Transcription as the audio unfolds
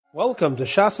Welcome to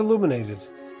Shas Illuminated.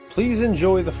 Please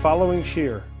enjoy the following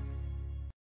shir.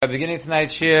 We are beginning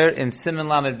tonight's shir in Siman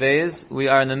Lamed Beis. We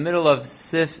are in the middle of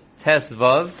Sif Tes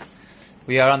Vav.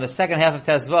 We are on the second half of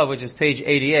Tes Vav, which is page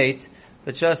 88.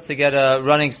 But just to get a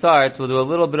running start, we'll do a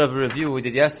little bit of a review we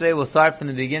did yesterday. We'll start from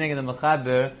the beginning of the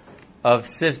Mechaber of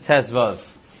Sif Tes Vav.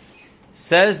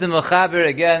 Says the Mechaber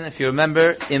again, if you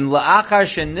remember, Im la'achar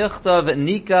shenichtav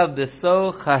nikav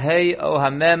beso chahei o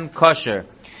hamem kosher.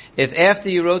 If after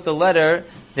you wrote the letter,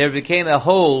 there became a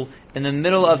hole in the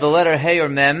middle of the letter Hey or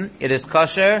Mem, it is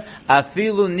kosher.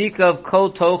 Afilu nikav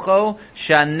kol tocho,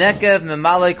 shanekev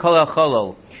memale kol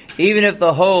hacholol. Even if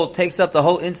the hole takes up the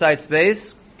whole inside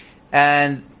space,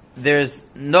 and there's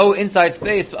no inside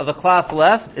space of the cloth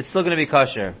left, it's still going to be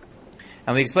kosher.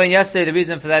 And we explained yesterday the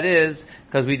reason for that is,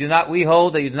 because we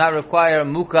hold that you do not require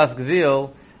mukaf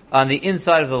gvil on the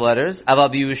inside of the letters. However,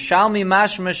 the Yerushalmi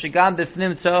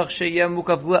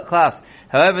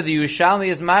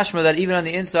is mashma that even on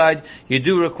the inside, you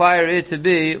do require it to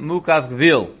be mukaf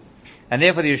gvil. And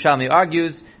therefore the Yerushalmi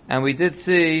argues, and we did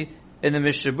see in the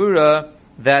Mishabura,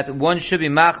 that one should be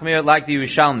machmir like the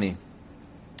Yerushalmi.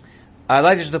 I'd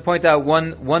like just to point out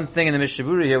one thing in the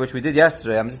Mishabura here, which we did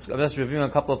yesterday. I'm just reviewing a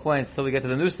couple of points till we get to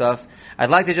the new stuff. I'd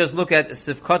like to just look at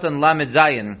Sifkotan Lamed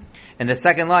Zayin. In the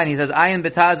second line, he says, Ayin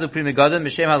betazu primigodim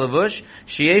b'shem halavush,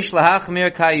 sheyesh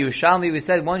lahachmir ka Yerushalmi. We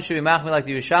said one should be machmir like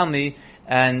the Yerushalmi,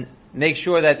 and make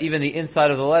sure that even the inside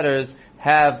of the letters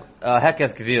have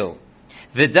hekef kvil.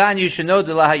 V'dan, you should know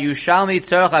that Yerushalmi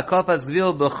tzarech hakofas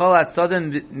gvil b'chol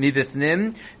atzodim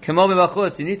mibifnim kemo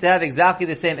b'machutz. You need to have exactly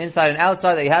the same inside and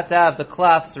outside, that you have to have the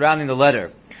cloth surrounding the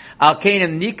letter. Al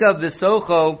keinim nikav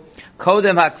b'socho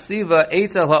kodem haksiva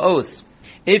eitzel ha'os.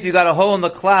 If you got a hole in the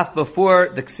cloth before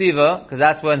the ksiva, because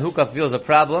that's when hukaf gvil is a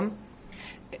problem,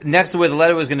 next to where the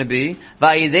letter was going to be,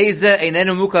 va'ideze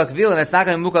einenu mukaf gvil, and it's not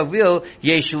going to be mukaf gvil,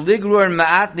 yesh ligrur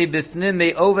ma'atni b'fnim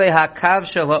me'ove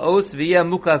hakav shel ha'os v'yeh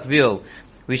mukaf gvil.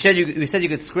 We said you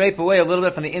could scrape away a little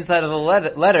bit from the inside of the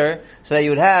letter, so that you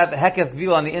would have hekef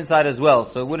gvil on the inside as well.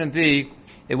 So it wouldn't be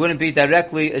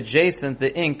directly adjacent,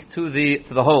 the ink, to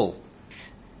the hole.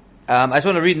 I just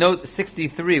want to read note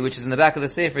 63, which is in the back of the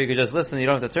Sefer. You could just listen, you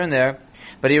don't have to turn there.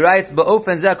 But he writes,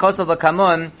 Ba'ofen zeh kosav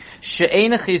l'kamon,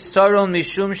 she'ein chisaron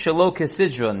mishum shelo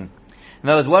kesidron. In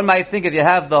other words, one might think if you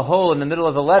have the hole in the middle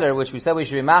of the letter, which we said we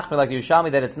should be machmir like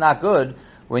Yerushalmi, that it's not good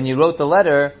when you wrote the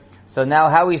letter. So now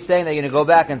how are we saying that you're going to go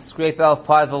back and scrape off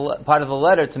part of the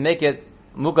letter to make it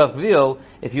mukaf gvil,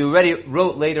 if you already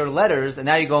wrote later letters, and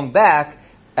now you're going back,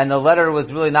 and the letter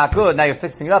was really not good, now you're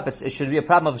fixing it up, it should be a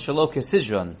problem of shelo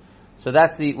kesidron. So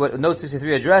that's what note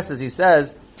 63 addresses. He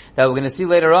says that we're going to see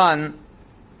later on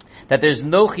that there's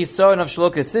no chisaron of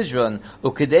shelo kesidron.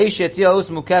 Ukidei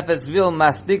shetios mukafes vil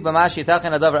mastik b'mashi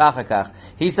tachen adavar achakach.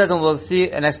 He says, and we'll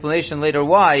see an explanation later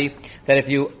why, that if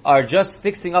you are just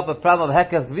fixing up a problem of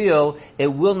hekef gvil, it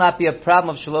will not be a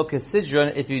problem of shelo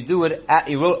kesidron if you do it.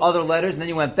 You wrote other letters and then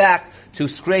you went back to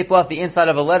scrape off the inside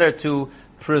of a letter to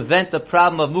prevent the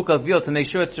problem of mukaf gvil, to make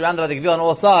sure it's surrounded by the gvil on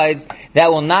all sides.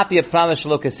 That will not be a problem of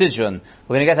shelo kesidron.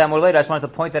 We're going to get that more later. I just wanted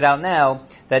to point that out now,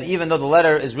 that even though the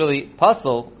letter is really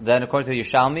puzzle, then according to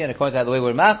Yerushalmi and according to the way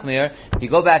we're machmir, if you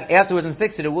go back afterwards and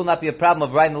fix it, it will not be a problem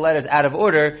of writing the letters out of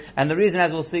order. And the reason,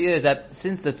 as we'll see, is that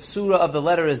since the tsura of the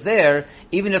letter is there,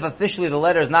 even if officially the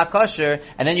letter is not kosher,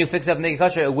 and then you fix it up and make it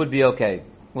kosher, it would be okay.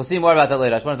 We'll see more about that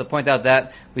later. I just wanted to point out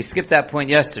that we skipped that point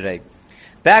yesterday.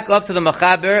 Back up to the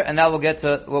Mechaber, and now we'll get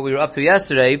to what we were up to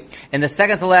yesterday. In the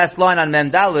second to last line on Mem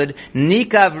Daled,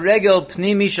 Nikav regel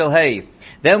pnimi shel Hey.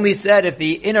 Then we said if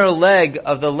the inner leg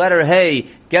of the letter Hey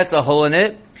gets a hole in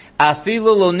it,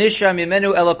 afilu lo nishar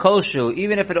mimenu ela kolshu,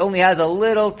 even if it only has a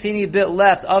little teeny bit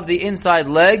left of the inside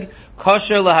leg,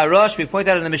 kosher laharosh. We point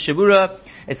out in the Mishabura,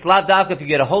 it's lav davka if you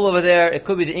get a hole over there, it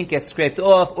could be the ink gets scraped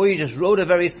off, or you just wrote a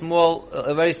very small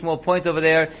point over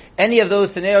there. Any of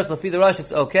those scenarios, lafi the Rush,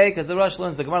 it's okay, because the Rush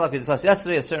learns the Gemara like we discussed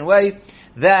yesterday a certain way,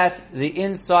 that the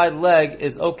inside leg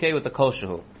is okay with the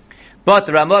kosher. But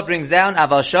the Ramah brings down,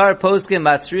 aval shar poskim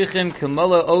matzrichim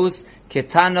kumolo os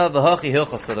ketana v'hochi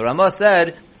hilchos. So the Ramah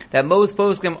said that most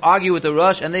poskim argue with the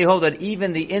Rush, and they hold that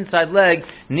even the inside leg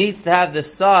needs to have the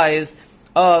size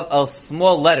of a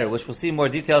small letter, which we'll see more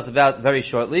details about very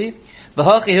shortly.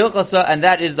 V'hochi hilchasa, and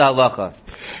that is the halacha.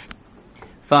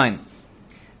 Fine.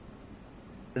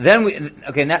 Then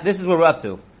now this is where we're up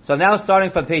to. So now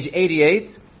starting from page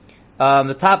 88,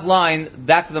 the top line,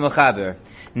 back to the Mechaber.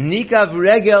 Nikav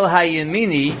regel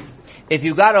hayemini, if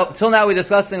you got till now we're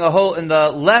discussing a hole in the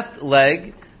left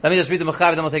leg, Let me just read the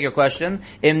Mechaber, then we'll take your question.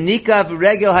 Im nikav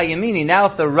regel hayamini. Now,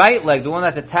 if the right leg, the one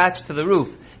that's attached to the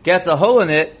roof, gets a hole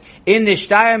in it, in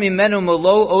nishtayr mimenu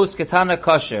malo os ketana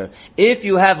kosher. If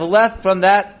you have left from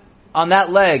that, on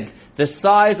that leg, the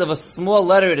size of a small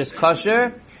letter, it is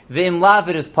kosher. V'im lav,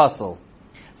 it is puzzle.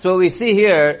 So what we see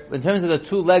here, in terms of the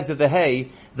two legs of the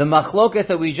hay, the machlokes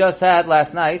that we just had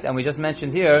last night, and we just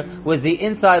mentioned here, was the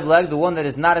inside leg, the one that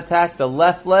is not attached, the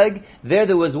left leg.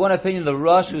 There was one opinion, the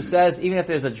Rosh, who says, even if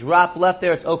there's a drop left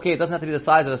there, it's okay, it doesn't have to be the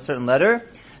size of a certain letter.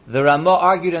 The Ramah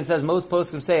argued and says most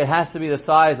poskim say it has to be the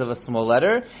size of a small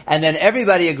letter, and then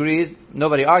everybody agrees,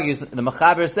 nobody argues, the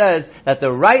Mechaber says that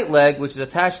the right leg, which is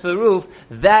attached to the roof,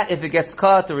 that if it gets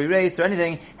cut or erased or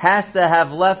anything, has to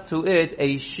have left to it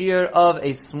a shear of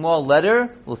a small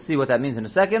letter. We'll see what that means in a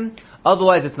second.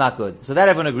 Otherwise it's not good. So that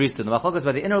everyone agrees to. The Machlokas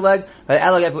by the inner leg, by the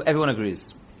outer leg, everyone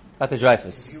agrees. Dr.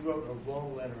 Dreyfus. If you wrote a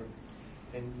wrong letter,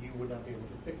 then you would not be able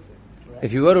to fix it.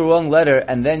 If you wrote a wrong letter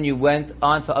and then you went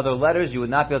on to other letters, you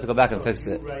would not be able to go back and fix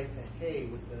it. If you write a hay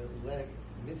with the leg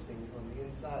missing on the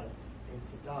inside,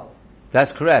 it's a dollar.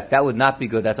 That's correct. That would not be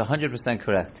good. That's 100%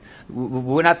 correct.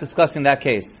 We're not discussing that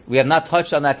case. We have not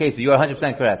touched on that case, but you are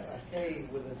 100% correct. A hay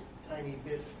with a tiny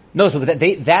bit. No, so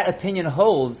that opinion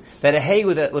holds that a hay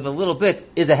with a little bit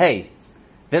is a hay.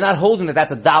 They're not holding that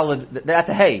that's a dollar, that's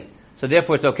a hay. So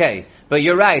therefore it's okay. But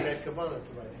you're right. That kavanah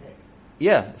to write a hay.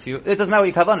 Yeah, it doesn't matter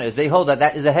what your kavanah is. They hold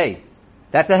that is a hay.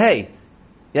 That's a hay.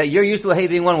 Yeah, you're used to a hay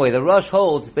being one way. The Rosh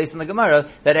holds, based on the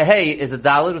Gemara, that a hay is a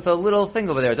dalet with a little thing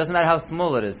over there. It doesn't matter how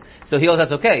small it is. So he holds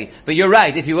that's okay. But you're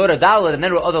right. If you wrote a dalet and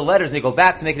then wrote other letters and you go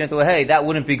back to make it into a hay, that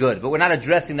wouldn't be good. But we're not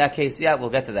addressing that case yet. We'll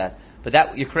get to that. But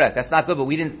that, you're correct. That's not good, but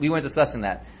we weren't discussing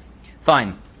that.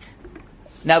 Fine.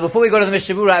 Now, before we go to the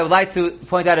Mishabura, I would like to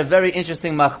point out a very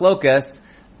interesting machlokas,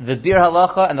 the Bir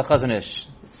Halacha and the Chazon Ish.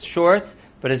 It's short,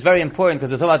 but it's very important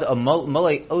because we're talking about a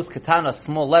molei os katana, a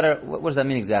small letter. What does that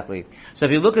mean exactly? So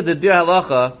if you look at the Bir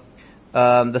Halacha,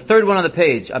 the third one on the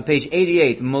page, on page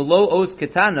 88, molo os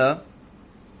katana,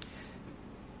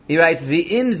 he writes,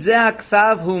 V'im zeh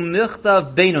ksav hu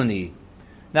michtav beinoni.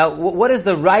 Now, what is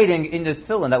the writing in the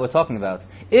tefillin that we're talking about?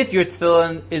 If your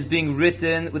tefillin is being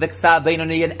written with a ksav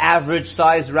beinoni, an average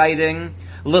size writing,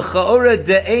 l'chaora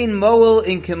de'ein moel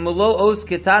in kemolo os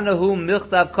ketana hu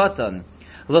michtav katan.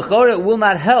 L'chaora, it will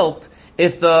not help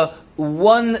if the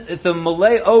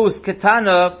malay os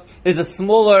ketana is a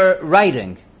smaller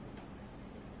writing.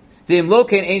 The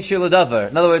imlokein ain't shir l'davar.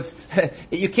 In other words,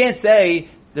 you can't say,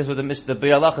 this is what the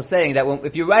Bir Halacha is saying, that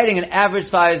if you're writing an average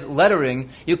size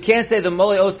lettering, you can't say the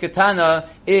Molei Os Katana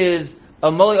is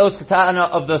a Molei Os Katana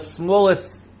of the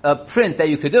smallest print that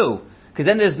you could do. Because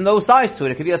then there's no size to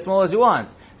it. It could be as small as you want.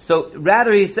 So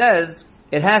rather he says,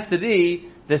 it has to be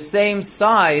the same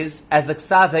size as the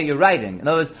ksav that you're writing. In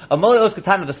other words, a Molei Os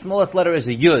Katana, the smallest letter is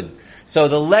a yud. So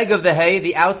the leg of the hay,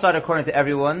 the outside according to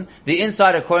everyone, the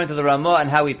inside according to the Ramah and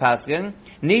how we paskin,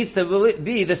 needs to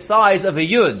be the size of a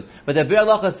yud. But the Bir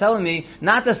Halacha is telling me,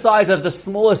 not the size of the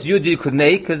smallest yud you could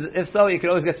make, because if so, you could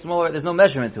always get smaller, there's no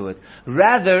measurement to it.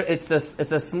 Rather, it's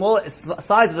a small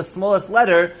size of the smallest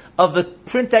letter of the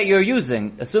print that you're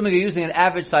using, assuming you're using an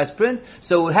average size print,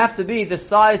 so it would have to be the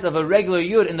size of a regular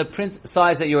yud in the print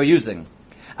size that you're using.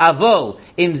 Avol,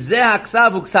 im zeh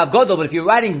ksav uksav godol, but if you're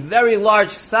writing very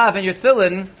large ksav in your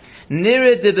tefillin,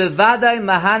 nire de bevadai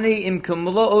mahani im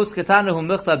kumlo os ketana hu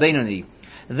michta beinoni.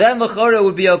 Then l'chora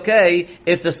would be okay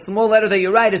if the small letter that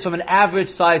you write is from an average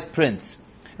size print.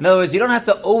 In other words, you don't have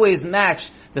to always match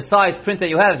the size print that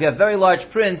you have. If you have very large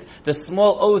print, the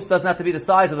small os doesn't have to be the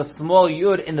size of the small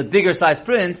yud in the bigger size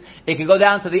print. It can go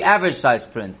down to the average size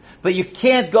print. But you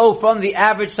can't go from the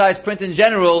average size print in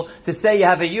general to say you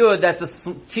have a yud that's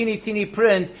a teeny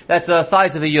print that's the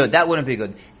size of a yud. That wouldn't be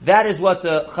good. That is what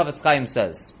the Chavetz Chaim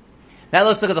says. Now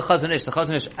let's look at the Chazon Ish. The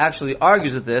Chazon Ish actually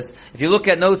argues with this. If you look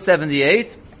at note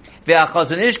 78,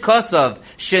 והחזון איש כוסov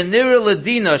שנראה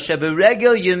לדינו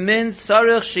שברגל ימין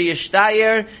צריך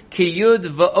שישתער כיוד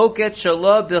ועוקת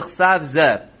שלו בכסף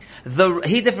זה.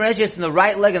 He differentiates in the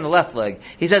right leg and the left leg.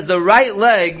 He says the right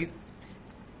leg,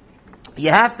 you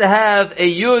have to have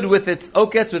a yud with its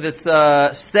okets, with its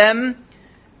stem,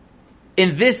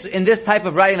 in this type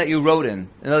of writing that you wrote in.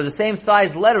 You know, the same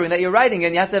size lettering that you're writing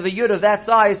in, you have to have a yud of that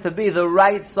size to be the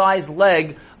right size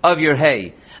leg of your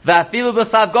hay. Va'afilu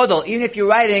b'sav godol, even if you're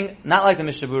writing, not like the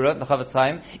Mishabura, the Chavetz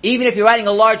Chaim, even if you're writing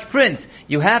a large print,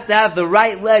 you have to have the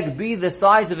right leg be the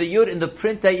size of a yud in the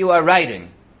print that you are writing.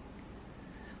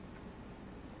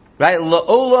 Right?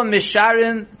 La'olam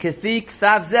misharim kafi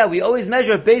ksav zeh. We always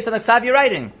measure based on the ksav you're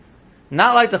writing.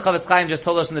 Not like the Chavetz Chaim just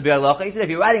told us in the Bir Halacha. He said if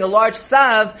you're writing a large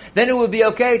ksav, then it would be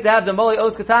okay to have the Molei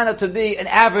Os Katana to be an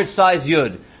average size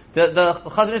yud. The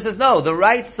Chazon Ish says no. The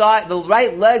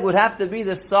right leg would have to be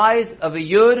the size of a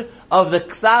yud of the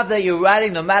ksav that you're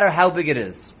writing, no matter how big it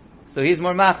is. So he's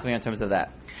more machmir in terms of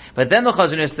that. But then the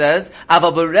Chazon Ish says,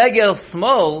 "Ava b'regel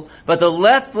small, but the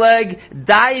left leg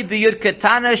dai b'yud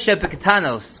ketana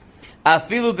shebektanos,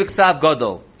 afilu b'ksav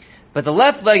gadol." But the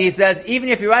left leg, he says, even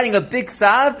if you're writing a big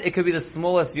ksav, it could be the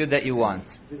smallest yud that you want.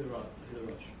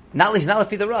 Not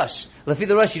lefi the rush. Lefi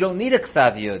the rush, you don't need a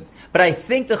ksav yud. But I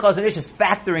think the Chazon Ish is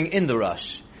factoring in the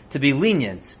rush to be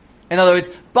lenient. In other words,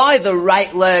 by the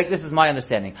right leg, this is my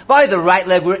understanding, by the right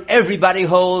leg where everybody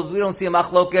holds, we don't see a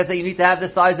machlokas that you need to have the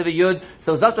size of a yud.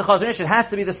 So Zak the Chazon Ish, it has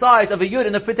to be the size of a yud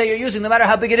in the print that you're using, no matter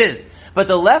how big it is. But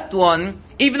the left one,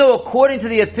 even though according to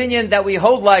the opinion that we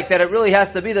hold like that it really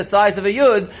has to be the size of a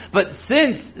yud, but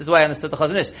since, this is why I understood the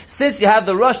Chazon Ish, since you have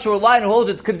the rush to a line who holds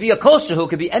it could be a kol shehu, it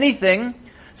could be anything,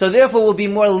 so therefore we'll be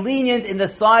more lenient in the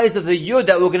size of the yud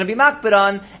that we're going to be makbid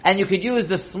on, and you could use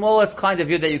the smallest kind of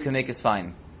yud that you can make is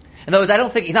fine. In other words, I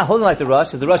don't think he's not holding like the rush,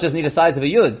 because the rush doesn't need a size of a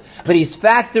yud, but he's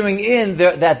factoring in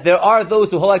that there are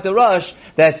those who hold like the rush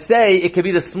that say it could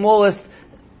be the smallest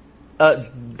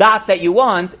dot that you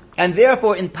want, and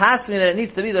therefore in passing that it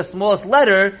needs to be the smallest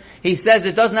letter, he says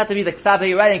it doesn't have to be the ksav that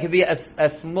you're writing, it can be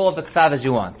as small of the ksav as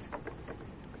you want.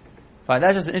 Fine,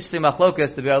 that's just an interesting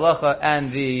machlokas, the Biur Halacha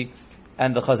and the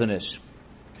Chazon Ish.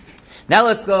 Now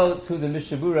let's go to the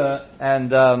Mishabura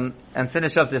and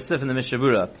finish up this sif in the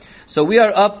Mishabura. So we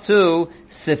are up to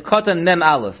Sif Katan Mem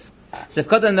Aleph. Sif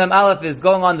Katan Mem Aleph is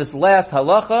going on this last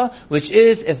halacha, which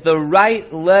is if the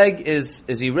right leg is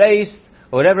erased,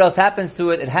 or whatever else happens to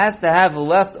it, it has to have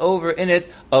left over in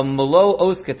it a Malo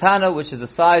Os Katana, which is the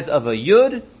size of a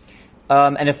Yud,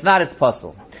 and if not, it's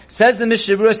puzzle. Says the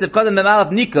Mishabura, Sif Katan Mem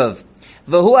Aleph Nikav,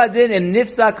 V'hu adin im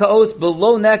nifsa ka'os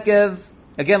below nekev.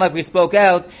 Again, like we spoke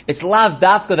out, it's lav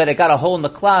dafka that it got a hole in the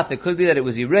cloth. It could be that it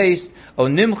was erased. Or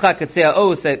nimcha katzea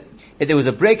os, that if there was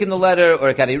a break in the letter, or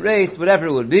it got erased, whatever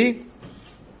it would be.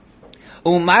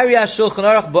 Umayria shulchan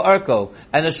aruch ba'arko.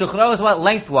 And the shulchan aruch is about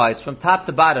lengthwise, from top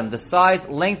to bottom. The size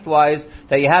lengthwise,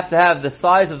 that you have to have the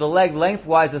size of the leg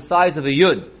lengthwise, the size of a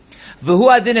yud.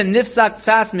 V'hu adin im nifsak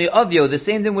tzas mi'avyo. The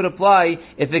same thing would apply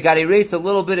if it got erased a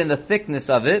little bit in the thickness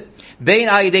of it. Bein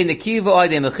ayidei nekiva or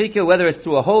ayidei mechika, whether it's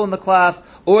through a hole in the cloth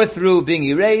or through being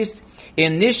erased.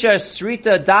 In nishar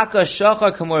srita daka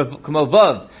shachar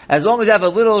kamovav. As long as you have a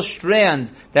little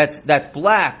strand that's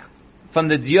black from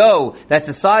the dio, that's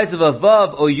the size of a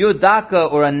vav or yud daka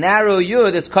or a narrow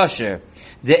yud, it's kosher.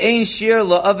 The ein shir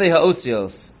la'avei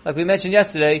ha'osios. Like we mentioned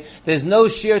yesterday, there's no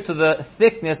shear to the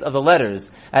thickness of the letters,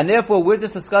 and therefore we're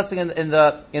just discussing in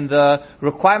the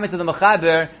requirements of the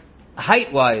mechaber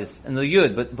height-wise in the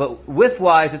yud, but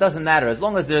width-wise it doesn't matter as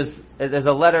long as there's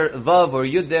a letter vav or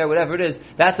yud there, whatever it is,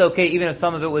 that's okay. Even if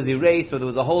some of it was erased or there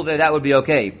was a hole there, that would be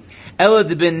okay. Ela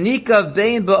de benikav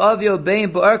bein ba'avyo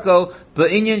bein ba'arko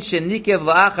ba'inyan shenikev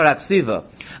la'achar haksiva.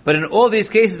 But in all these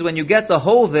cases, when you get the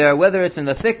hole there, whether it's in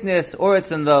the thickness or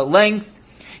it's in the length,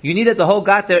 you need that the hole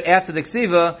got there after the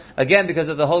ksiva. Again, because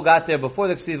if the hole got there before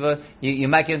the ksiva, you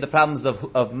might get into problems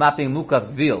of mapping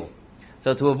mukav vil.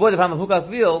 So to avoid the problem of mukav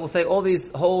vil, we'll say all these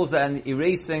holes and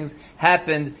erasings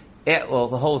happened, the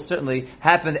holes certainly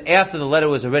happened after the letter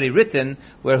was already written,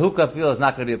 where hukav vil is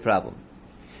not going to be a problem.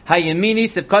 Hayemini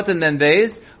sivkatan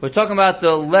membez. We're talking about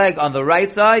the leg on the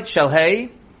right side,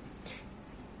 shalhei.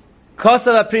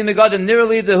 Kosav apri megadim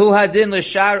nirali dehu hadin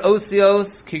l'shar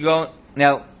osios kigon.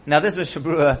 Now this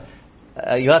Mishabura,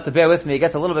 you'll have to bear with me, it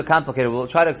gets a little bit complicated. We'll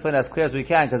try to explain it as clear as we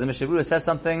can, because the Mishabura says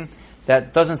something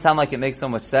that doesn't sound like it makes so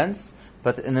much sense.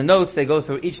 But in the notes, they go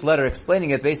through each letter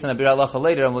explaining it based on a Biur Halacha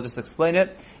later, and we'll just explain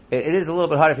it. It is a little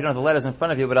bit hard if you don't have the letters in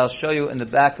front of you, but I'll show you in the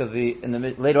back of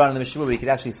later on in the Mishabura, where you can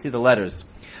actually see the letters.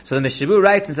 So the Mishabura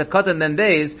writes, in Sefkatan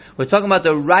Membez, we're talking about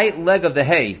the right leg of the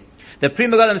hay. The Pri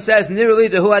Megadim says, Nirali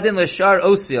dehu adin l'shar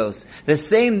osios. The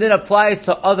same then applies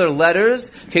to other letters.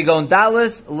 Kegon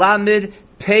dalis, lamid,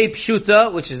 pei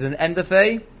pshuta, which is an end of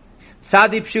a.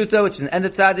 Tzadi pshuta, which is an end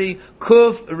of tzadi.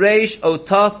 Kuf, reish,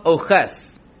 otaf,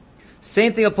 oches.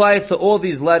 Same thing applies to all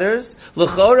these letters.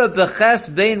 L'chora beches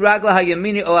bein ragla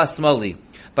hayamini o asmali.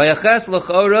 By a ches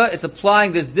l'chora, it's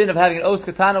applying this din of having an os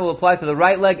katana will apply to the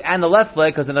right leg and the left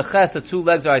leg, because in a ches the two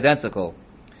legs are identical.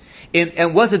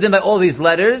 And what's the din by all these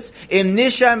letters? Im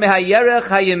nishar mehayerech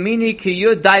hayamini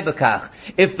kiyud daibakach.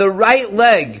 If the right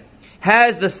leg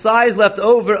has the size left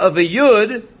over of a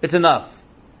yud, it's enough.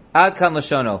 Ad kan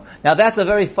lashono. Now that's a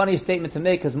very funny statement to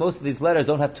make, because most of these letters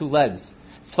don't have two legs.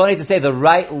 It's funny to say the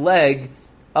right leg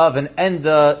of an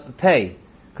enda pei,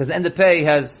 because the enda pei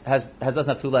doesn't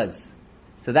have two legs.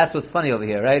 So that's what's funny over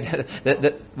here, right?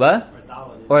 What?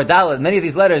 Or a dalet. Many of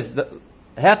these letters,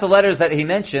 half the letters that he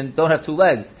mentioned don't have two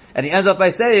legs. And he ends up by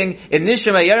saying, "In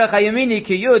nishma yerach hayamini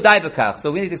ki yu daibakach."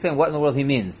 So we need to explain what in the world he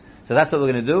means. So that's what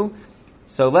we're going to do.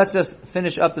 So let's just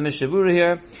finish up the Mishabura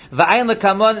here. Va'ayin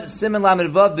lekamon siman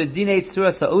lamed vav b'dinei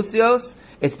tzuras ha'osios.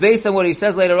 It's based on what he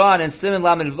says later on in siman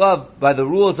lamed vav by the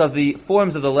rules of the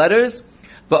forms of the letters.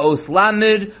 Ba'os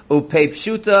lamed, u'pei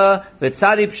pshuta,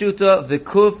 v'tzadi pshuta,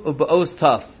 v'kuf, u'ba'os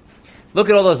taf. Look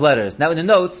at all those letters. Now in the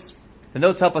notes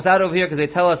help us out over here because they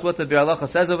tell us what the Bir Halacha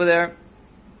says over there.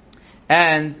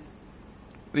 And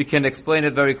we can explain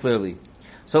it very clearly.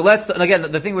 So and again,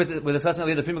 the thing we're discussing over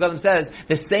here, the Pri Megadim says,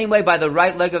 the same way by the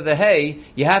right leg of the hay,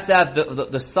 you have to have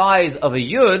the size of a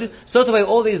yud, so the way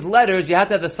all these letters, you have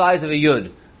to have the size of a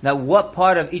yud. Now what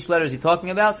part of each letter is he talking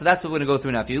about? So that's what we're going to go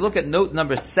through now. If you look at note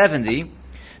number 70,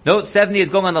 note 70 is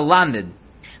going on the lamed.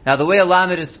 Now the way a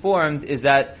lamed is formed is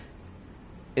that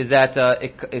it's a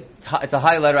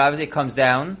high letter, obviously it comes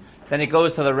down, then it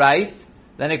goes to the right,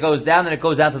 then it goes down, then it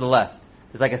goes down to the left.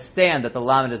 There's like a stand that the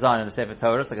lamed is on in the Sefer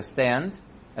Torah, it's like a stand,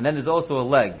 and then there's also a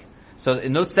leg. So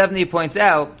in note 70 he points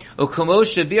out, it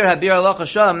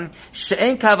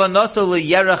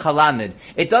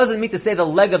doesn't mean to say the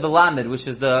leg of the lamed, which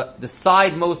is the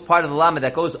sidemost part of the lamed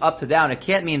that goes up to down. It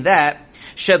can't mean that.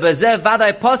 Because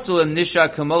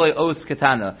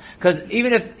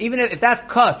even if that's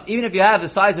cut, even if you have the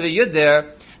size of a yud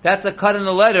there, that's a cut in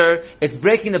the letter, it's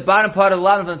breaking the bottom part of the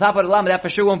lamed from the top part of the lamed, that for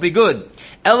sure won't be good.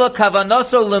 What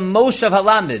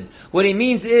he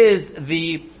means is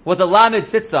what the lamed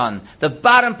sits on, the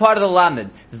bottom part of the lamed.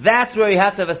 That's where you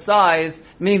have to have a size,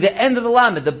 meaning the end of the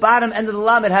lamed, the bottom end of the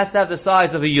lamed has to have the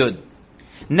size of a yud.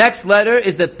 Next letter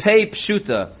is the pei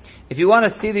pshuta. If you want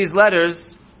to see these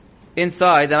letters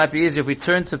inside, that might be easier if we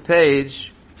turn to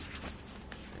page,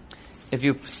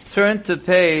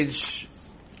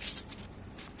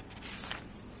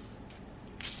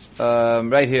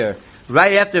 right here,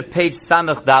 right after page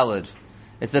Samach Daled.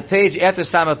 It's the page after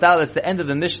Samach Daled. It's the end of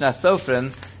the Mishnah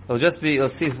Sofrim. We'll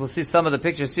see some of the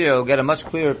pictures here. We'll get a much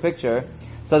clearer picture.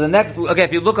 So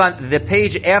if you look on the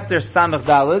page after Samach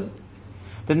Daled,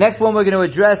 the next one we're going to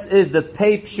address is the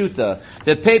Pei Pshuta.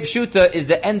 The Pei Pshuta is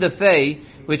the end of Fei,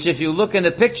 which if you look in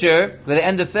the picture, for the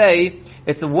end of Fei,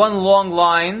 it's the one long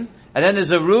line, and then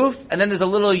there's a roof, and then there's a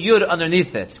little yud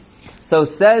underneath it. So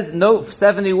says note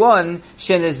 71,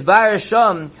 Shenizbar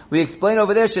Sham, we explain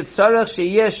over there, Shetzarach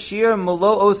Sheyeh Shir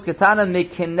Molo Os Katana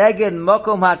Mekeneged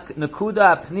Mokom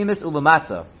HaNekuda Pnimis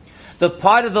Ulamata. The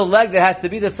part of the leg that has to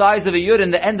be the size of a yud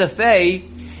in the end of Fei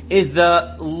is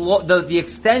the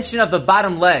extension of the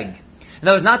bottom leg. In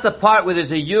other words, not the part where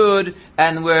there's a yud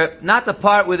and not the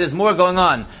part where there's more going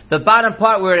on. The bottom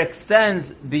part where it extends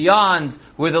beyond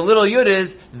where the little yud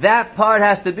is, that part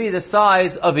has to be the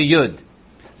size of a yud.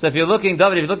 So if you're looking,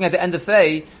 David, if you're looking at the end of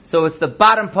Fei, so it's the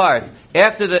bottom part.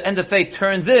 After the end of Fei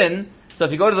turns in, so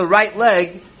if you go to the right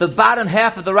leg, the bottom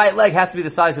half of the right leg has to be the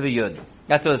size of a yud.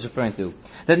 That's what it's referring to.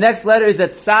 The next letter is the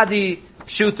tzadi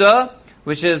pshuta,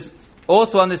 which is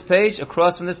also on this page,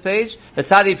 across from this page. The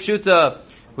tzadi pshuta,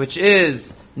 which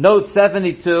is note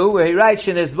 72, where he writes,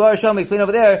 Shenizbar Shom, explain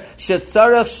over there,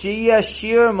 Shetzarach Shiyah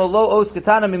Shir Molo Os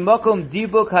Katana Mimokom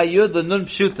Dibuk Hayud L'Nun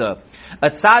Pshuta. A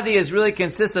tzadi really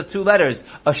consists of two letters,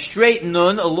 a straight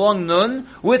nun, a long nun,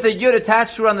 with a yud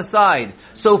attached to it on the side.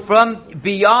 So from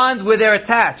beyond where they're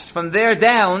attached, from there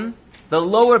down, the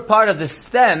lower part of the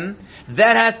stem,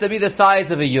 that has to be the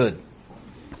size of a yud.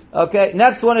 Okay,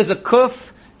 next one is a kuf.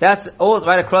 That's all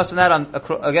right across from that, on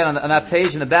that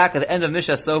page in the back at the end of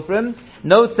Mishnah Sofrim.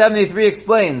 Note 73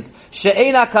 explains,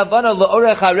 She'ena kavana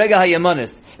la'orech ha'regel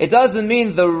ha'yamanis. It doesn't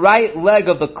mean the right leg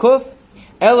of the kuf,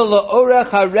 ela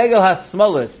la'orech ha'regel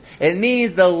ha'smalis. It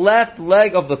means the left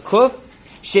leg of the kuf.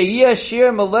 She'yeh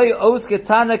shir malay os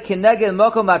ketana kineged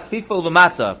mokom ha'kfifa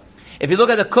ulamata. If you look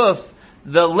at the kuf,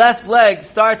 the left leg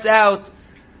starts out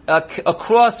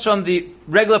across from the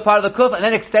regular part of the kuf and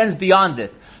then extends beyond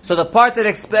it. So the part that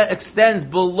extends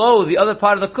below the other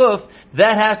part of the kuf,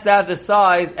 that has to have the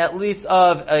size at least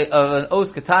of an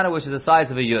os katana, which is the size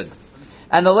of a yud.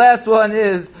 And the last one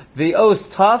is the os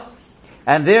taf.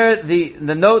 And there the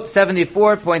note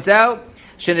 74 points out,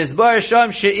 Shenizbar Sham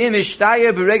she'im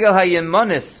ishtaya b'regel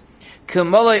hayemonis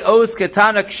k'molei os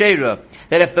katana kshera.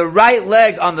 That if the right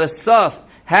leg on the saf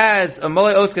has a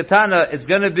molei os katana, it's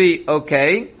going to be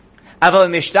okay. But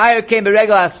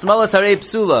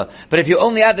if you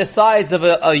only have the size of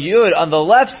a yud on the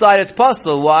left side, it's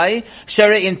possible. Why? So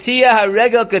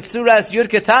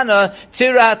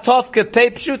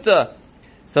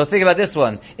think about this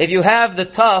one. If you have the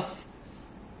tuf,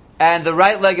 and the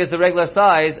right leg is the regular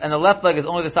size, and the left leg is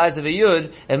only the size of a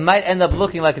yud, it might end up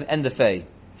looking like an end of fei.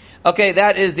 Okay,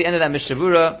 that is the end of that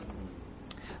mishavura.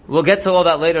 We'll get to all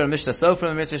that later in Mishnah Sofra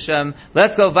and Mitzvah Shem.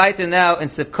 Let's go weiter now in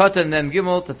Sif Katan Mem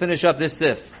Gimel to finish up this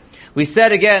Sif. We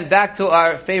said again, back to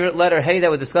our favorite letter Hey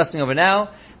that we're discussing over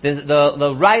now,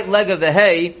 the right leg of the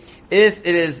Hey, if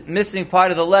it is missing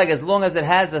part of the leg, as long as it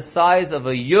has the size of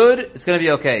a Yud, it's going to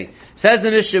be okay. Says the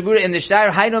Mishabura in the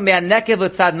Shtair, Haino me'anekev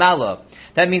l'tzad mala.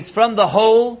 That means from the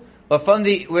hole, or from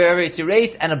the, wherever it's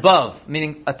erased, and above,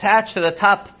 meaning attached to the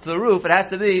top, to the roof, it has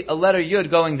to be a letter Yud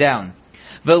going down.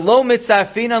 V'lo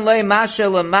mitzarfinan le masha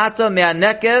lamata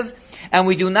me'anekev, and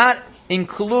we do not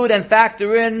include and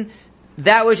factor in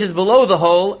that which is below the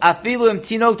hole, afilu im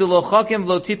tinok d'lo chokim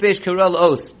v'lo tipesh kirel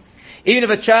os. Even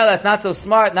if a child that's not so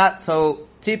smart, not so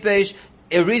tipesh,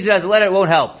 it reads it as a letter, it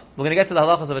won't help. We're going to get to the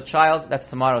halachas of a child, that's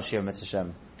tomorrow's shir, Mitzvah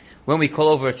Shem, when we call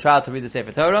over a child to read the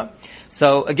Sefer Torah.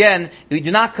 So again, we do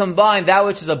not combine that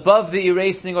which is above the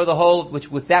erasing or the hole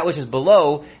with that which is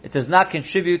below. It does not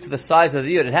contribute to the size of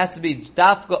the yud. It has to be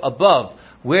dafka above,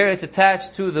 where it's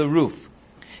attached to the roof.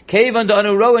 Because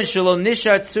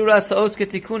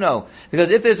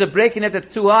if there's a break in it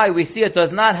that's too high, we see it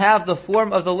does not have the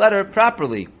form of the letter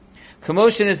properly.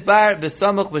 Commotion is bar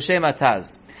b'samuch b'shem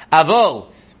ataz. Avol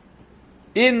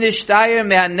im nishtayer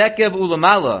mehanekev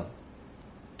ulamala.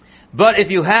 But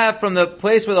if you have from the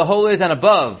place where the hole is and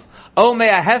above, or from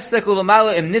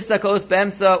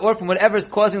whatever is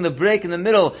causing the break in the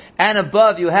middle and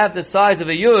above, you have the size of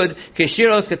a yud,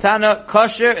 keshiros katana,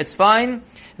 kosher, it's fine.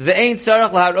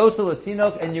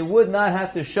 And you would not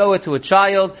have to show it to a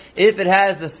child if it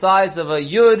has the size of a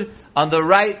yud on the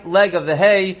right leg of the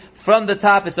hay. From the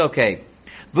top, it's okay.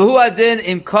 Now,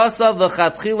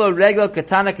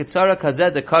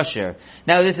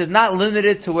 this is not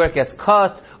limited to where it gets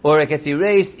cut or it gets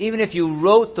erased. Even if you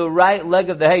wrote the right leg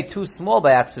of the hay too small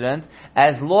by accident,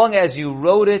 as long as you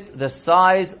wrote it the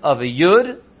size of a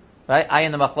yud, right? I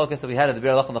in the machlokas that we had at the Bir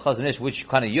Alach and the Chazon Ish, which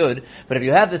kind of yud. But if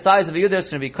you have the size of a yud, it's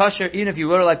going to be kosher, even if you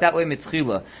wrote it like that way,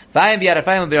 mitzchila. V'ayim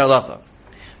b'yarafayim Bir Alacha.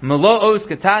 Melo os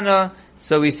katana.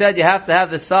 So we said you have to have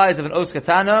the size of an os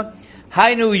katana.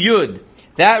 Hainu yud.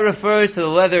 That refers to the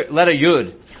letter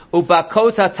yud.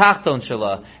 Ubakota tachton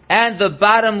shala. And the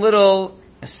bottom little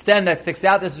stem that sticks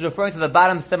out, this is referring to the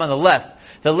bottom stem on the left.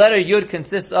 The letter yud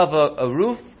consists of a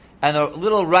roof and a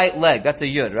little right leg. That's a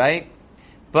yud, right?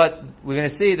 But we're going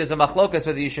to see there's a machlokas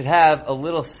whether you should have a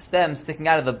little stem sticking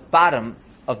out of the bottom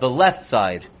of the left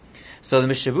side. So the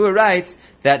Mishavur writes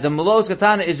that the Melos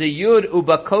Katana is a Yud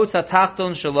Ubakotza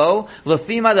Tachton Shalo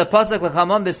Lefima the Pasuk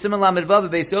Lechamon B'Siman Lamed Vav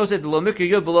B'Beis Yosef Lo Mikra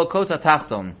Yud Below Kotza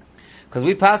Tachton. Because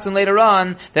we pass on later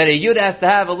on that a Yud has to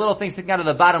have a little thing sticking out of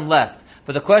the bottom left.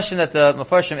 But the question that the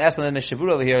Mefarshim asked on the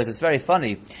Mishavur over here is it's very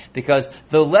funny because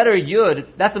the letter Yud,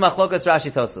 that's the Machlokas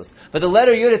Rashi Tosos. But the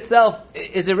letter Yud itself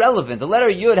is irrelevant. The letter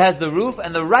Yud has the roof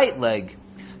and the right leg.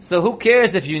 So who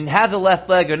cares if you have the left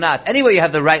leg or not? Anyway, you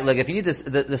have the right leg. If you need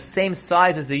the same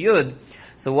size as the yud,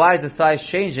 so why is the size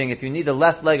changing if you need the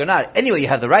left leg or not? Anyway, you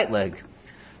have the right leg.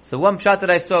 So one shot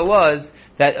that I saw was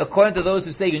that according to those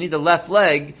who say you need the left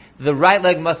leg, the right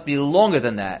leg must be longer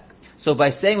than that. So by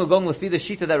saying we're going with the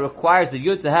shita that requires the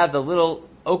yud to have the little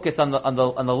okets on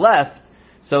the left,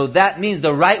 so that means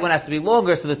the right one has to be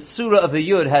longer, so the tzura of the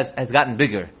yud has gotten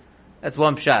bigger. That's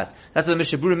one pshat. That's what the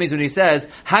Mishabura means when he says,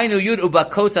 Hainu Yud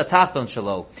Ubakotza Tachton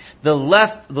Shalo. The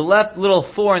left little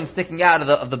thorn sticking out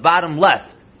of the bottom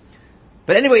left.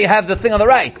 But anyway, you have the thing on the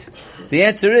right. The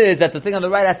answer is that the thing on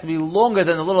the right has to be longer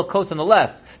than the little coats on the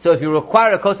left. So if you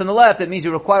require a coat on the left, it means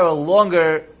you require a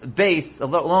longer base, a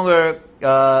longer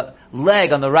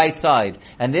leg on the right side.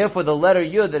 And therefore the letter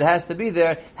Yud that has to be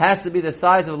there has to be the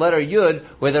size of the letter Yud,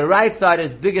 where the right side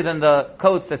is bigger than the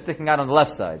coats that's sticking out on the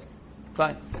left side.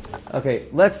 Fine. Okay,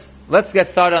 let's get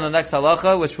started on the next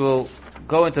halacha, which we'll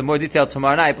go into more detail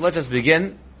tomorrow night. But let's just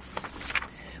begin.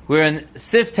 We're in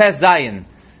Sif Tes Zayin.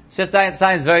 Sif Tes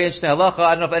Zayin is very interesting halacha. I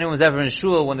don't know if anyone was ever in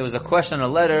shul when there was a question on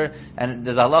a letter, and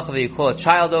there's a halacha that you call a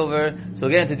child over. So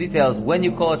we'll get into details when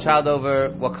you call a child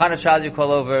over, what kind of child you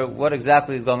call over, what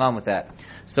exactly is going on with that.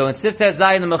 So in Sif Tes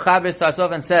Zayin, the Mechaber starts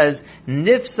off and says,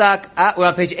 Nifsak, we're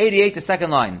on page 88, the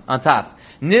second line, on top.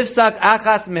 Nifsak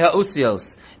achas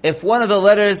meha'usios. If one of the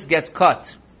letters gets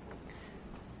cut,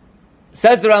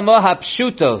 says the Ramah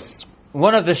Hapshutos,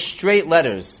 one of the straight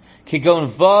letters, Kigon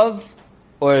Vav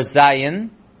or Zayin,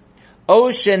 O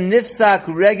Nifsak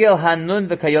Regel Hanun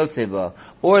V'Kayotzeba,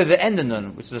 or the end of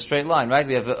Nun, which is a straight line, right?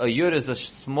 We have a Yud is a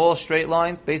small straight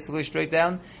line, basically straight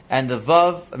down, and the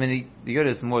Vav, the Yud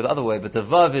is more the other way, but the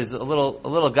Vav is a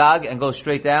little gag and goes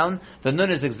straight down. The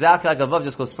Nun is exactly like a Vav,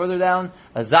 just goes further down.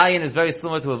 A Zayin is very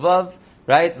similar to a Vav,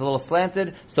 right? A little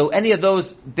slanted. So any of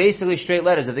those basically straight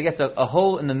letters, if it gets a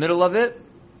hole in the middle of it,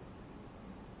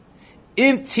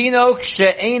 Im tinok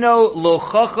she'eno lo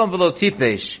chacham v'lo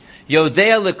tipesh,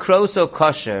 yodea lekroso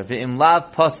kosher, v'im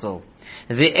lav pasel.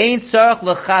 V'ein tzarech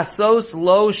lechasos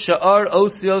lo sha'ar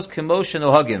osios k'moshe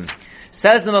nohagim.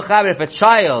 Says the Mechaber, if a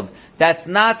child that's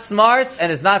not smart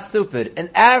and is not stupid, an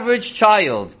average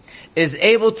child is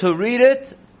able to read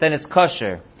it, then it's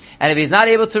kosher. And if he's not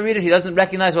able to read it, he doesn't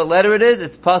recognize what letter it is,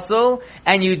 it's pasul,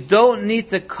 and you don't need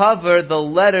to cover the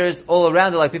letters all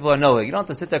around it like people are knowing. You don't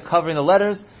have to sit there covering the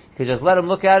letters. You can just let him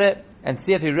look at it and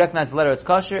see if he recognizes the letter, it's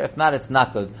kosher. If not, it's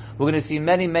not good. We're going to see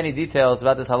many, many details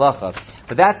about this halacha.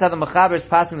 But that's how the Mechaber is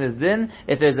passing this din.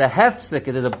 If there's a hefsek,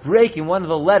 if there's a break in one of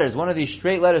the letters, one of these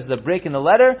straight letters is a break in the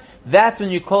letter, that's when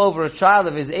you call over a child,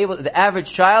 if he's able, the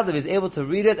average child, if he's able to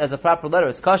read it as a proper letter,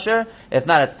 it's kosher. If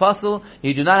not, it's pasul.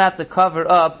 You do not have to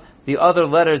cover up the other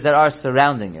letters that are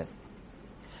surrounding it.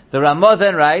 The Ramah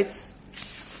then writes,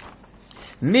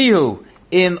 Mihu,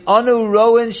 Im anu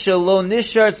roin shelo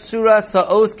nishar tzura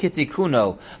sa'os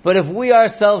kitikuno. But if we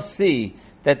ourselves see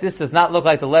that this does not look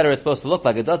like the letter it's supposed to look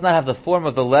like, it does not have the form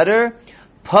of the letter,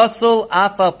 pasul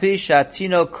afal pi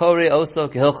shatino kore oso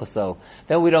kehilchaso,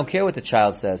 then we don't care what the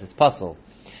child says, it's pasul.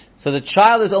 So the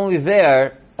child is only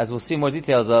there, as we'll see more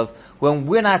details of, when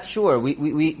we're not sure.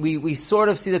 We sort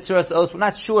of see the tzura sa'os, we're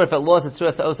not sure if it lost its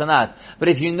tzura sa'os or not. But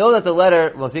if you know that the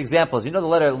letter, well, the examples, you know the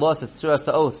letter lost its tzura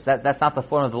sa'os, that's not the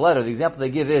form of the letter. The example they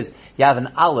give is, you have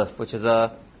an aleph, which is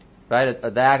a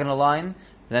diagonal line,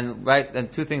 and then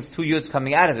two yuds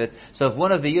coming out of it. So if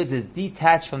one of the yuds is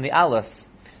detached from the aleph,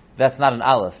 that's not an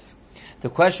aleph. The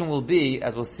question will be,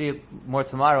 as we'll see more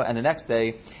tomorrow and the next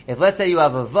day, if let's say you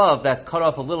have a vav that's cut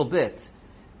off a little bit,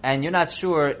 and you're not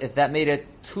sure if that made it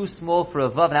too small for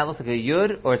a vav and that looks like a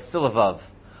yud, or it's still a vav.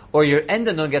 Or your end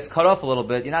of nun gets cut off a little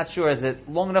bit, you're not sure, is it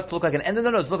long enough to look like an end of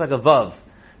nun, or does it look like a vav?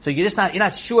 So you're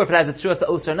not sure if it has a tzura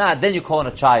sa'os or not, then you call it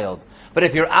a child. But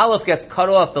if your aleph gets cut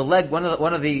off, the leg, one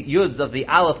of the yuds of the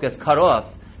aleph gets cut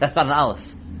off, that's not an aleph.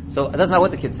 So it doesn't matter what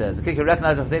the kid says. The kid can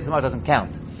recognize it from today to tomorrow, it doesn't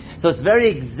count. So it's very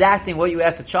exacting what you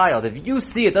ask a child. If you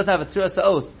see it doesn't have a tzura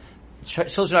sa'os,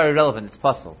 children are irrelevant, it's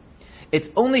pasul. It's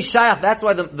only shayach. That's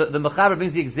why the Mechaber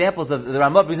brings the examples of the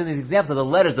Ramah brings in these examples of the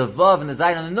letters, the vav and the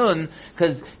zayin and the nun,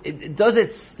 because does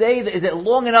it stay? Is it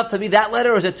long enough to be that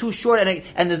letter, or is it too short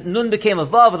and the nun became a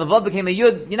vav and the vav became a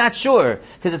yud? You're not sure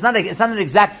because it's not an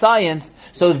exact science.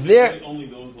 So there. Is it only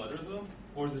those letters though,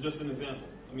 or is it just an example?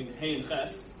 I mean, hey and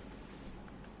ches.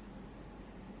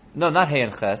 No, not hey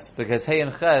and ches, because hey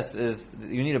and ches is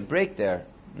you need a break there.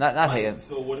 Not hey and.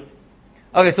 So what if?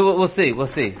 Okay, so we'll see.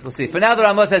 For now, the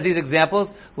Ramos has these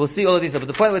examples. We'll see all of these. But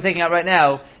the point we're taking out right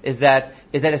now is that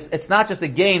it's not just a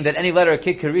game that any letter a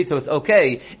kid can read, so it's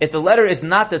okay. If the letter is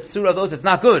not the tzura of the os, it's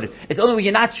not good. It's only when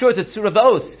you're not sure it's the tzura of the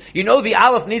os. You know the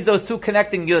aleph needs those two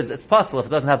connecting yuds. It's possible if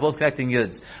it doesn't have both connecting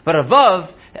yuds. But a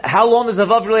vav, how long does a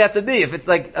vav really have to be? If it's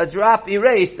like a drop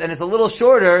erased and it's a little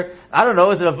shorter, I don't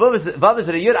know, is it a vav, is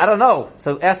it a yud? I don't know.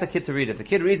 So ask the kid to read it. If the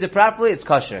kid reads it properly, it's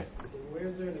kosher.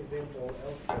 Where's there an example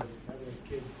elsewhere having a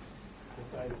kid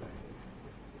decide something?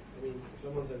 I mean, if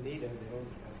someone's a nida, they don't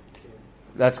ask the kid.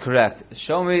 That's correct.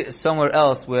 Show me somewhere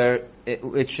else where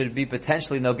it should be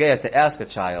potentially nogea to ask a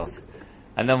child,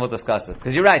 and then we'll discuss it.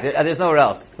 Because you're right, there's nowhere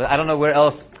else. But I don't know where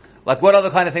else. Like, what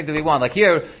other kind of thing do we want? Like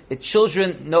here,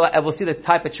 children know. We'll see the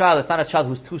type of child. It's not a child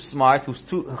who's too smart, who's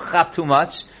too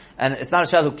much, and it's not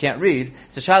a child who can't read.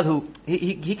 It's a child who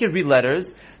he can read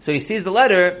letters. So he sees the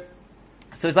letter.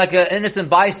 So it's like an innocent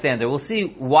bystander. We'll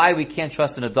see why we can't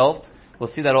trust an adult. We'll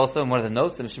see that also in one of the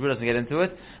notes. The Mishnah doesn't get into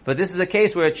it. But this is a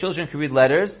case where children can read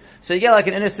letters. So you get like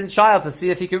an innocent child to see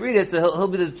if he can read it, so he'll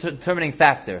be the determining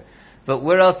factor. But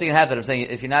where else do you have that? I'm saying,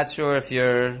 if you're not sure if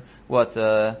you're,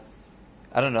 I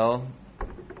don't know.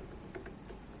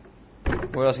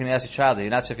 Where else can you ask your child? You're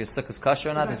not sure if your sukkah is kosher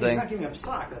or not. He's not giving a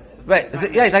psak. Right. He's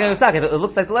not giving a psak. If it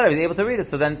looks like the letter, he's able to read it.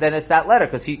 So then it's that letter,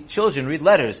 because children read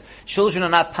letters. Children are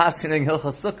not passing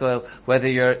Hilchos Sukkah whether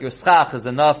your schach is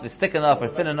enough, is thick enough, or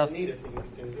thin enough.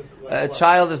 A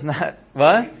child is not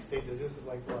what?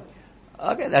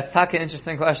 Okay, that's an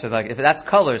interesting question. Like if that's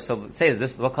colors, so say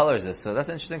what color is this? So that's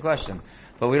an interesting question.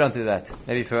 But we don't do that.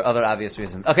 Maybe for other obvious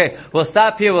reasons. Okay, we'll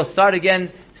stop here. We'll start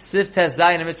again Sif Tes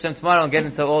Zayin and Mitzvah tomorrow and get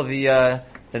into all the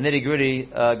nitty gritty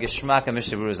Geshmak and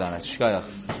Mishnah Berurah on it. Shkoyach.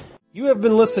 You have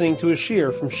been listening to a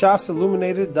shiur from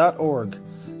shasilluminated.org.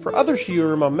 For other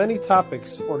shiurim on many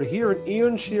topics, or to hear an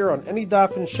Iyun shiur on any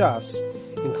daf in Shas,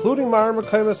 including Mara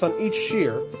Mekaymas on each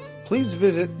shiur, please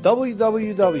visit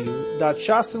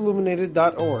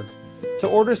www.shasilluminated.org. To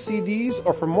order CDs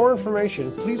or for more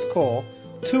information, please call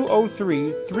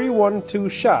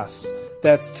 203-312-SHAS.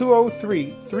 That's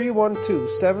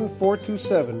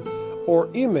 203-312-7427, or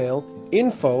email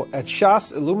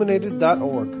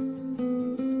info@shasilluminated.org.